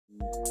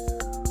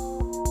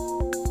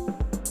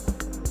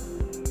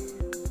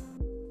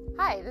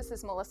Hi, this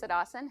is Melissa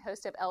Dawson,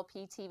 host of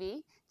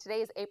LPTV.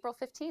 Today is April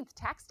 15th,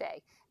 Tax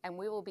Day, and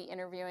we will be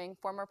interviewing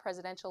former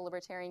presidential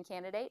Libertarian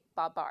candidate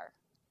Bob Barr.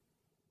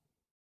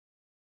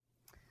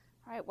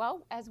 All right,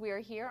 well, as we are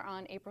here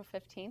on April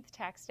 15th,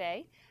 Tax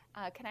Day,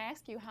 can I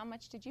ask you, how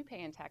much did you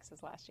pay in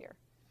taxes last year?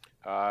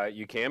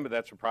 You can, but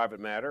that's a private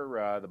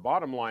matter. The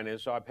bottom line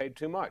is I paid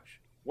too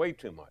much, way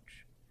too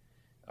much.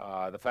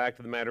 The fact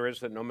of the matter is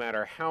that no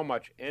matter how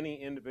much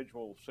any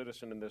individual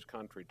citizen in this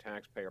country,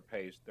 taxpayer,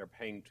 pays, they're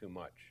paying too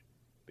much,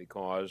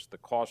 because the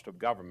cost of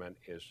government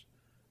is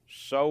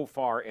so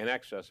far in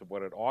excess of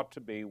what it ought to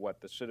be, what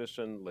the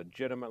citizen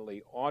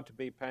legitimately ought to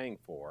be paying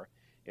for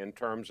in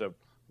terms of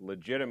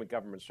legitimate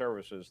government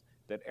services,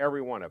 that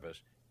every one of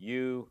us,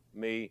 you,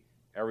 me,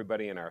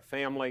 everybody in our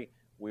family,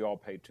 we all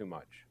pay too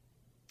much.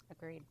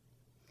 Agreed.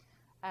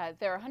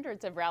 There are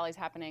hundreds of rallies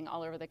happening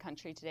all over the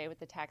country today with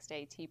the Tax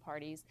Day tea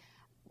parties.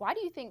 Why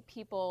do you think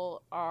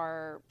people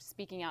are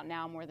speaking out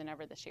now more than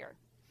ever this year?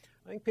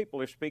 I think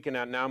people are speaking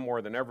out now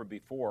more than ever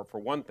before, for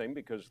one thing,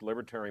 because the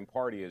Libertarian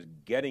Party is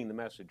getting the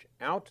message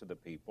out to the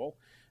people.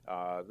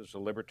 There's a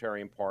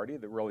Libertarian Party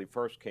that really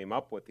first came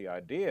up with the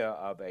idea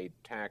of a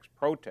tax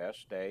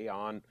protest day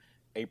on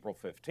April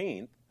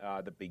 15th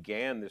that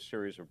began this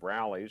series of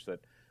rallies that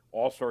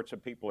all sorts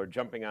of people are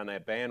jumping on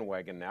that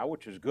bandwagon now,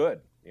 which is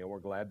good. You know, we're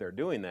glad they're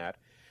doing that.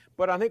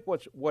 But I think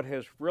what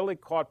has really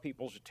caught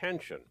people's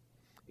attention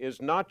is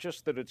not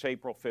just that it's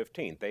April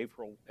 15th.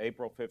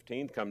 April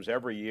 15th comes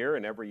every year,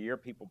 and every year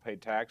people pay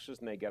taxes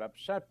and they get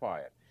upset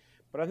by it.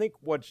 But I think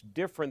what's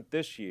different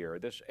this year,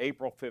 this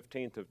April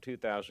 15th of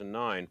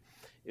 2009,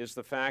 is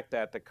the fact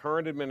that the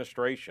current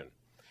administration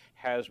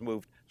has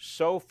moved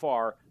so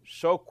far,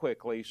 so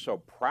quickly, so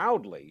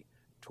proudly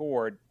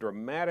toward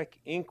dramatic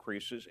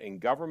increases in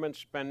government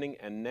spending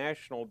and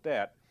national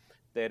debt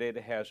that it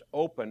has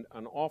opened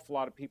an awful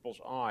lot of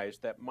people's eyes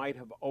that might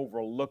have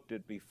overlooked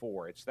it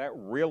before. It's that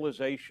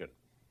realization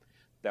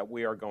that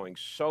we are going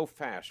so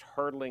fast,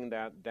 hurtling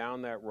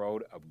down that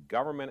road of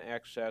government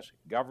excess,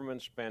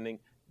 government spending,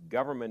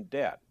 government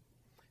debt,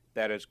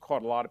 that has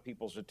caught a lot of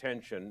people's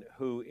attention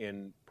who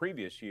in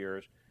previous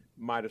years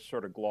might have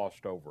sort of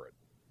glossed over it.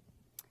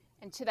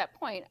 And to that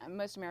point,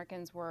 most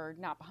Americans were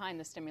not behind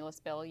the stimulus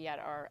bill, yet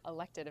our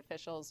elected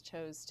officials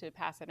chose to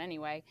pass it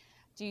anyway.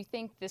 Do you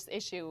think this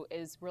issue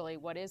is really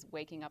what is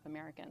waking up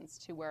Americans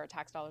to where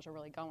tax dollars are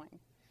really going?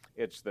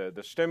 It's the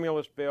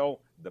stimulus bill,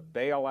 the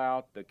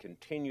bailout, the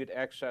continued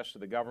excess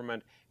of the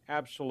government.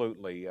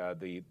 Absolutely.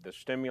 The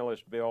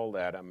stimulus bill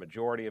that a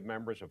majority of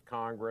members of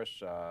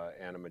Congress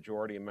and a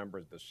majority of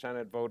members of the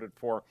Senate voted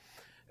for,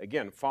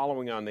 again,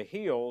 following on the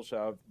heels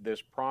of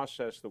this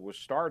process that was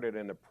started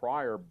in the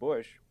prior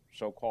Bush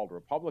so-called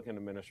Republican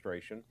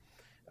administration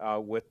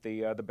with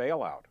the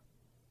bailout.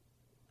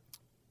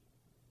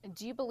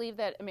 Do you believe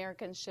that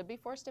Americans should be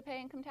forced to pay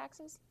income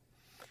taxes?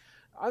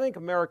 I think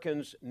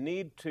Americans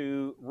need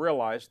to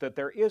realize that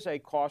there is a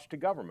cost to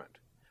government.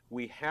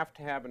 We have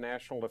to have a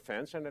national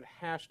defense, and it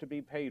has to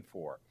be paid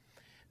for.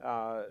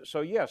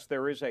 So yes,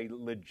 there is a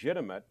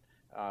legitimate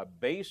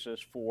basis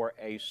for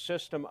a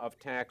system of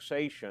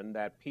taxation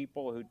that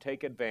people who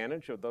take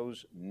advantage of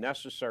those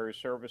necessary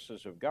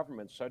services of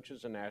government, such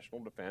as a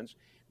national defense,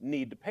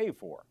 need to pay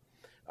for.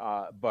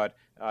 But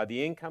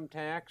the income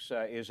tax,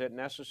 is it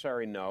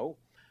necessary? No.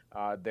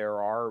 There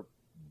are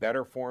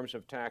better forms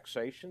of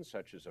taxation,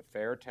 such as a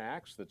fair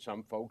tax that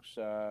some folks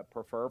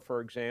prefer, for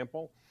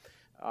example.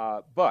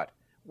 But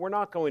we're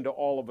not going to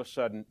all of a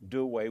sudden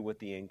do away with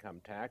the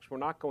income tax. We're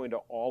not going to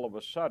all of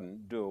a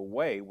sudden do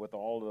away with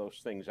all of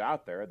those things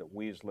out there that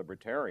we as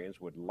libertarians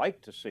would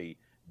like to see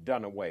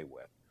done away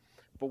with.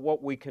 But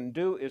what we can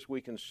do is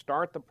we can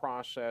start the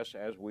process,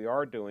 as we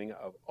are doing,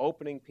 of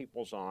opening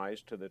people's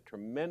eyes to the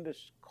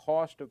tremendous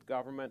cost of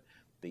government,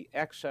 the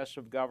excess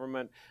of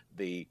government,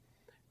 the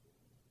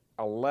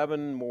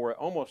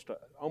almost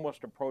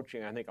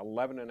approaching, I think,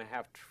 $11.5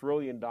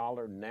 trillion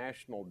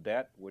national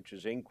debt, which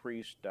has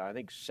increased, I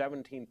think,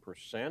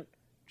 17%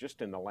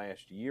 just in the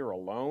last year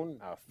alone,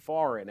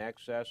 far in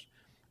excess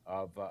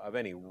of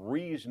any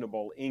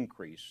reasonable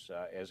increase,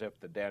 as if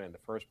the debt in the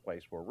first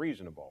place were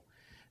reasonable.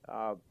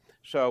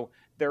 So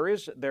there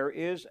is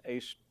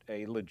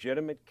a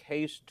legitimate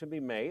case to be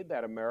made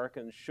that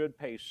Americans should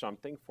pay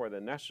something for the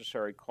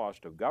necessary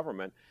cost of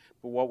government,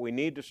 but what we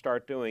need to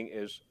start doing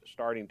is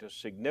starting to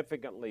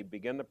significantly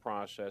begin the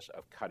process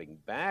of cutting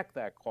back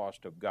that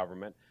cost of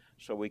government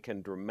so we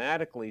can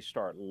dramatically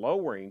start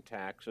lowering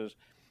taxes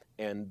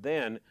and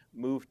then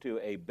move to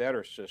a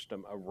better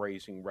system of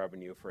raising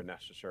revenue for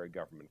necessary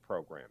government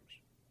programs.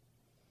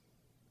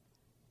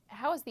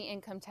 How has the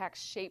income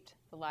tax shaped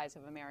the lives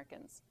of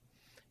Americans?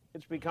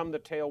 It's become the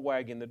tail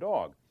wagging the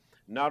dog.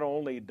 Not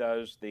only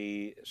does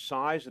the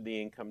size of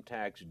the income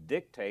tax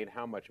dictate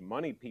how much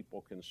money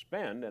people can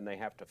spend, and they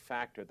have to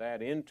factor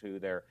that into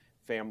their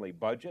family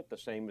budget, the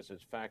same as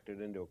it's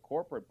factored into a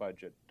corporate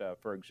budget,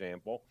 for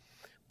example,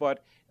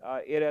 but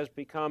it has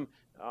become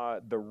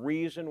the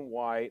reason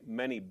why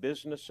many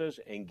businesses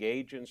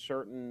engage in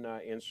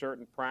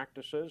certain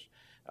practices.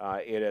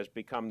 It has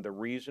become the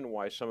reason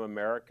why some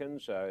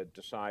Americans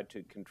decide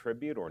to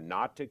contribute or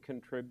not to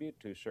contribute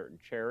to certain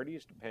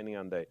charities, depending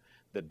on the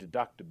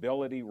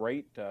deductibility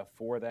rate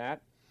for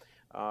that.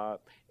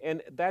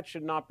 And that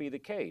should not be the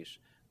case.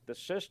 The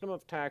system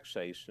of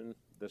taxation,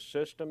 the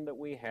system that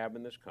we have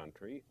in this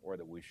country, or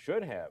that we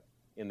should have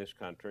in this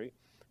country,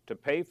 to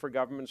pay for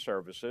government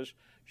services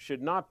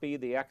should not be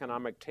the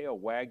economic tail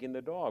wagging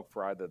the dog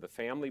for either the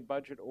family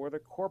budget or the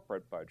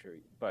corporate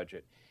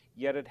budget.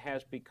 Yet it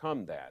has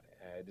become that.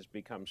 It has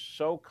become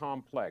so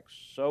complex,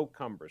 so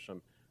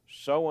cumbersome,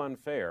 so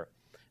unfair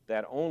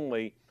that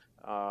only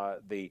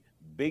the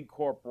big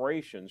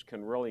corporations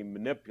can really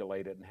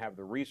manipulate it and have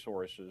the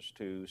resources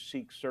to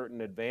seek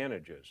certain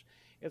advantages.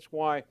 It's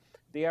why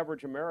the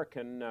average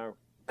American,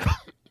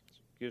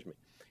 excuse me,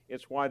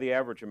 it's why the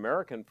average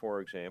American,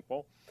 for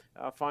example,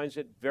 finds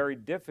it very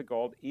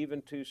difficult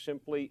even to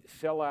simply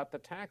fill out the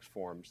tax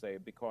forms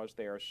because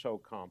they are so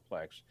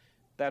complex.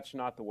 That's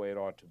not the way it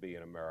ought to be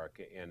in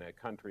America, in a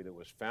country that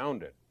was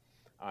founded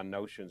on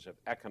notions of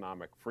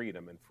economic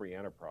freedom and free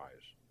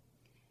enterprise.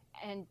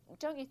 And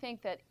don't you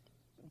think that,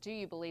 do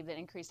you believe that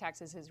increased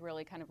taxes has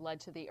really kind of led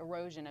to the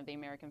erosion of the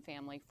American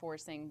family,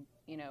 forcing,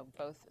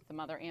 both the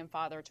mother and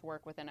father to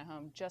work within a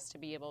home just to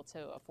be able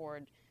to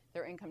afford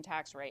their income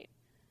tax rate?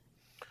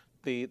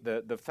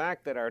 The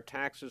fact that our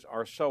taxes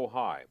are so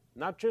high,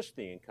 not just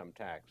the income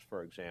tax,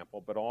 for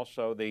example, but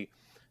also the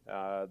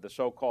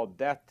so-called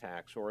death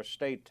tax or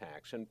estate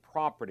tax and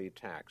property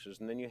taxes,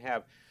 and then you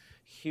have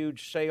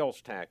huge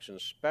sales tax and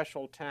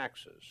special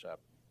taxes.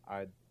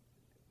 I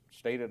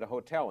stayed at a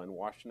hotel in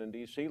Washington,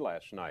 D.C.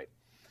 last night,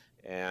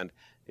 and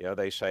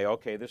they say,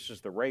 okay, this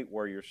is the rate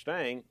where you're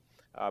staying,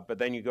 but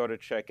then you go to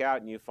check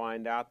out and you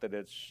find out that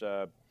it's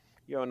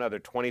another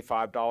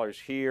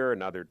 $25 here,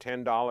 another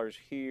 $10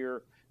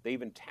 here. They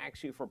even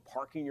tax you for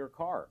parking your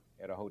car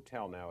at a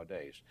hotel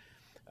nowadays.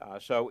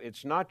 So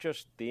it's not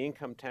just the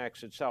income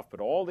tax itself,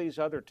 but all these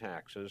other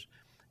taxes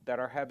that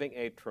are having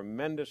a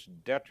tremendous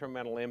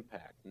detrimental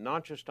impact,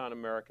 not just on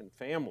American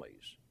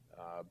families,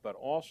 but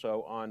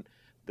also on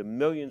the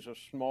millions of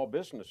small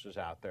businesses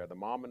out there, the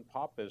mom and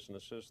pop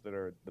businesses that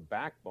are the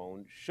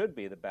backbone, should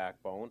be the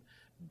backbone,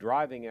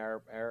 driving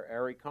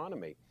our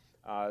economy.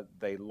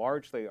 They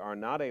largely are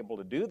not able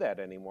to do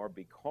that anymore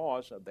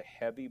because of the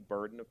heavy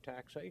burden of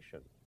taxation.